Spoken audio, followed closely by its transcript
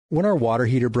When our water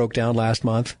heater broke down last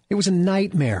month, it was a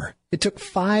nightmare. It took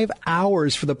 5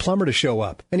 hours for the plumber to show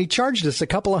up, and he charged us a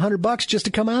couple of $100 just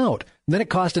to come out. And then it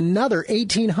cost another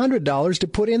 $1,800 to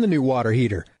put in the new water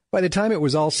heater. By the time it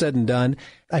was all said and done,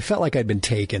 I felt like I'd been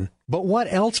taken. But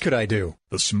what else could I do?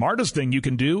 The smartest thing you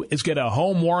can do is get a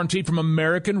home warranty from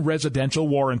American Residential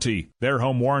Warranty. Their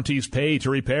home warranties pay to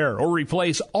repair or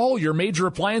replace all your major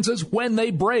appliances when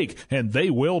they break, and they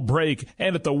will break,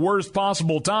 and at the worst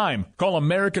possible time. Call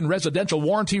American Residential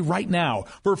Warranty right now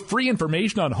for free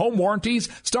information on home warranties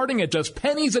starting at just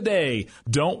pennies a day.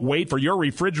 Don't wait for your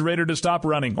refrigerator to stop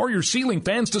running or your ceiling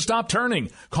fans to stop turning.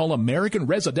 Call American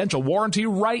Residential Warranty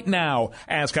right now.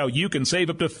 Ask how you can save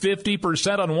up to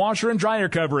 50% on washer and dryer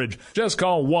coverage. Just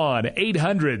call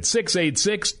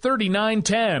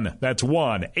 1-800-686-3910. That's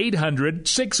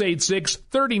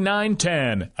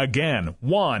 1-800-686-3910. Again,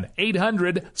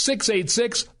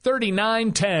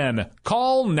 1-800-686-3910.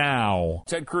 Call now.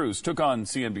 Ted Cruz took on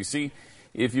CNBC.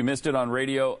 If you missed it on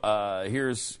radio,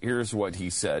 here's what he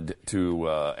said to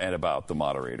and about the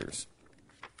moderators.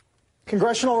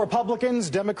 Congressional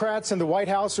Republicans, Democrats, and the White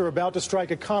House are about to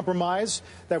strike a compromise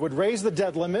that would raise the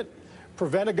debt limit,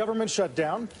 prevent a government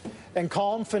shutdown, and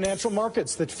calm financial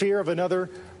markets that fear of another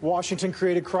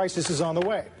Washington-created crisis is on the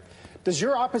way. Does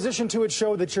your opposition to it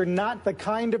show that you're not the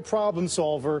kind of problem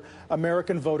solver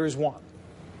American voters want?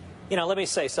 You know, let me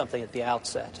say something at the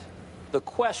outset. The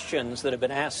questions that have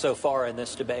been asked so far in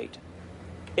this debate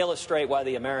illustrate why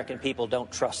the American people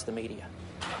don't trust the media.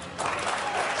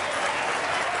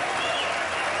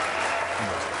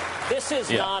 This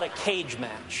is not a cage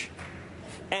match.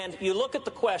 And you look at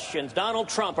the questions. Donald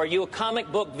Trump, are you a comic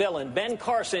book villain? Ben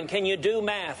Carson, can you do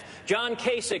math? John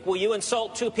Kasich, will you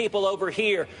insult two people over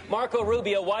here? Marco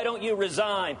Rubio, why don't you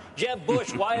resign? Jeb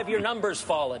Bush, why have your numbers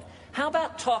fallen? How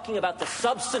about talking about the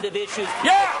substantive issues?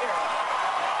 Yeah!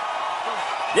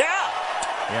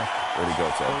 Way to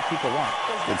go, Ted. What people want.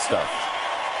 Good stuff.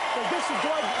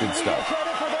 Good stuff.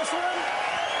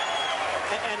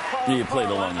 You played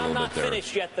along a little bit there. I'm not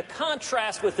finished yet. The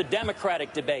contrast with the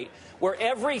Democratic debate, where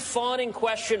every fawning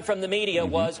question from the media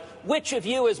was, which of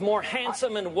you is more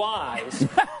handsome and wise?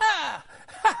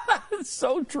 It's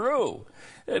so true.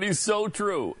 It is so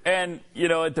true. And, you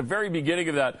know, at the very beginning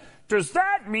of that, does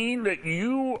that mean that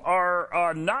you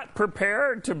are not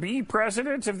prepared to be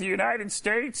president of the United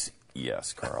States?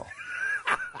 Yes, Carl.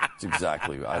 That's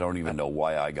exactly. I don't even know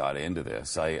why I got into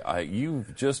this.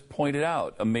 You've just pointed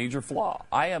out a major flaw.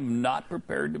 I am not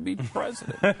prepared to be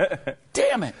president.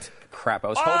 Damn it. Crap, I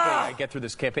was hoping I'd get through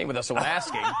this campaign without someone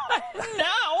asking.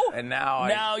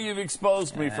 Now you've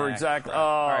exposed me for exactly.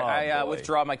 All right, I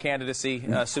withdraw my candidacy.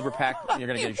 Super PAC, you're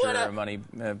going to get your money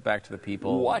back to the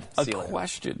people. What a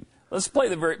question. Let's play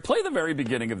the very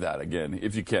beginning of that again,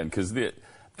 if you can, because the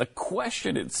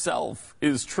question itself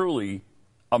is truly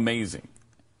amazing.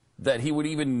 That he would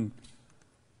even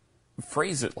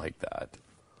phrase it like that.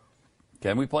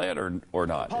 Can we play it or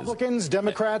not? Republicans,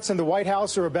 Democrats, and the White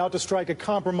House are about to strike a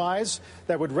compromise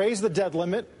that would raise the debt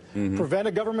limit, prevent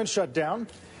a government shutdown,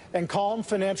 and calm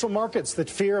financial markets that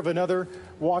fear of another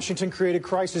Washington-created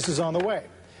crisis is on the way.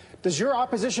 Does your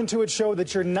opposition to it show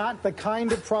that you're not the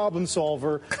kind of problem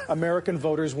solver American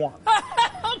voters want?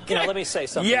 You know, let me say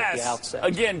something at the outset.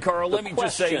 Again, Carl, let me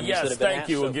just say yes, thank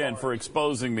you again for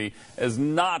exposing me as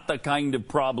not the kind of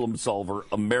problem solver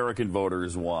American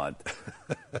voters want.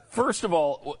 First of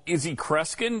all, is he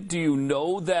Kreskin? Do you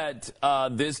know that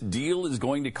this deal is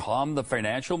going to calm the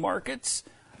financial markets?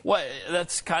 Well,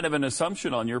 that's kind of an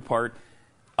assumption on your part.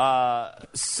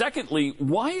 Secondly,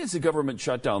 why is the government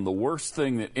shutdown the worst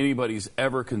thing that anybody's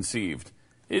ever conceived?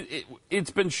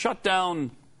 It's been shut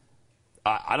down,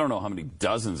 I don't know how many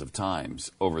dozens of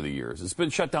times over the years. It's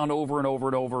been shut down over and over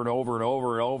and over and over and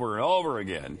over and over and over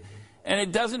again. And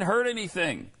it doesn't hurt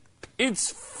anything.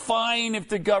 It's fine if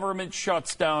the government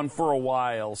shuts down for a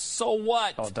while. So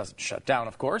what? Well, it doesn't shut down,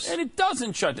 of course. And it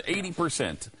doesn't shut down.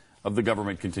 80% of the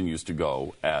government continues to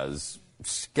go as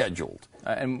scheduled.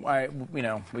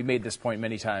 We made this point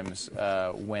many times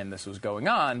when this was going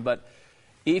on, but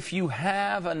if you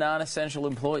have a non-essential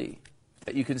employee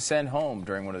that you can send home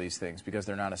during one of these things because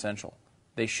they're not essential,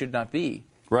 they should not be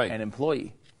an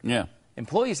employee. Yeah.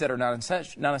 Employees that are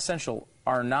non-essential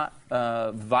are not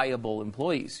viable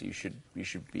employees. You should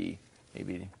be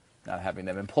maybe not having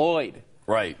them employed.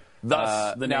 Right.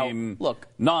 Thus the name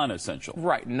non-essential.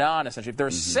 Right, non-essential. If they're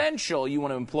essential, you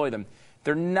want to employ them.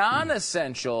 They're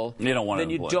non-essential, then you don't want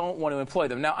to employ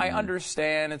them. Now, I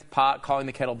understand it's pot calling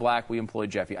the kettle black. We employ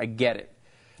Jeffy. I get it.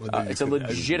 It's a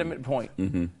legitimate point.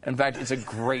 Mm-hmm. In fact, it's a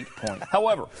great point.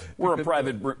 However, we're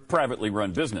a privately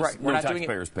run business. Right. We're not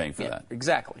taxpayers paying for that.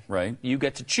 Exactly. Right. You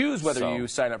get to choose whether you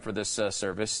sign up for this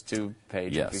service to pay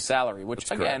Jeffrey's salary, which,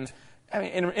 That's again, correct. I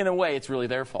mean, in a way, it's really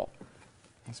their fault.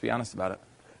 Let's be honest about it.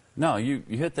 No, you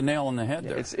hit the nail on the head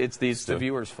there. It's the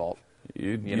viewers' fault.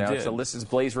 You know, did. it's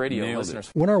Blaze Radio listeners.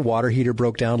 When our water heater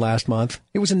broke down last month,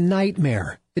 it was a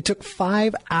nightmare. It took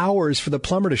 5 hours for the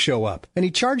plumber to show up, and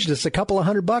he charged us a couple of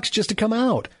 $100 just to come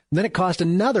out. And then it cost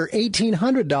another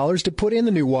 $1,800 to put in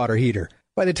the new water heater.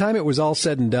 By the time it was all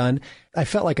said and done, I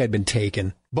felt like I'd been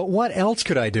taken. But what else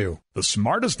could I do? The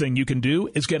smartest thing you can do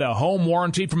is get a home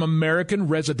warranty from American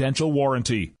Residential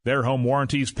Warranty. Their home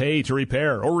warranties pay to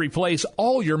repair or replace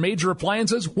all your major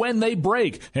appliances when they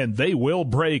break, and they will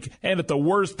break, and at the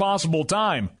worst possible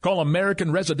time. Call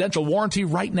American Residential Warranty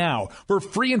right now for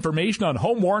free information on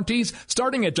home warranties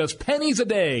starting at just pennies a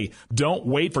day. Don't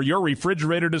wait for your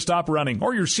refrigerator to stop running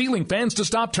or your ceiling fans to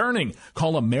stop turning.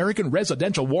 Call American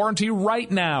Residential Warranty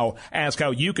right now. Ask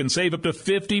how you can save up to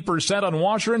 50% on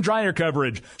washer and dryer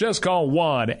coverage. Just call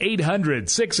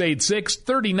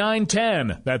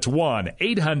 1-800-686-3910. That's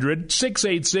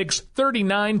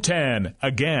 1-800-686-3910.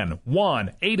 Again,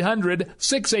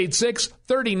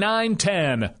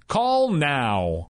 1-800-686-3910. Call now.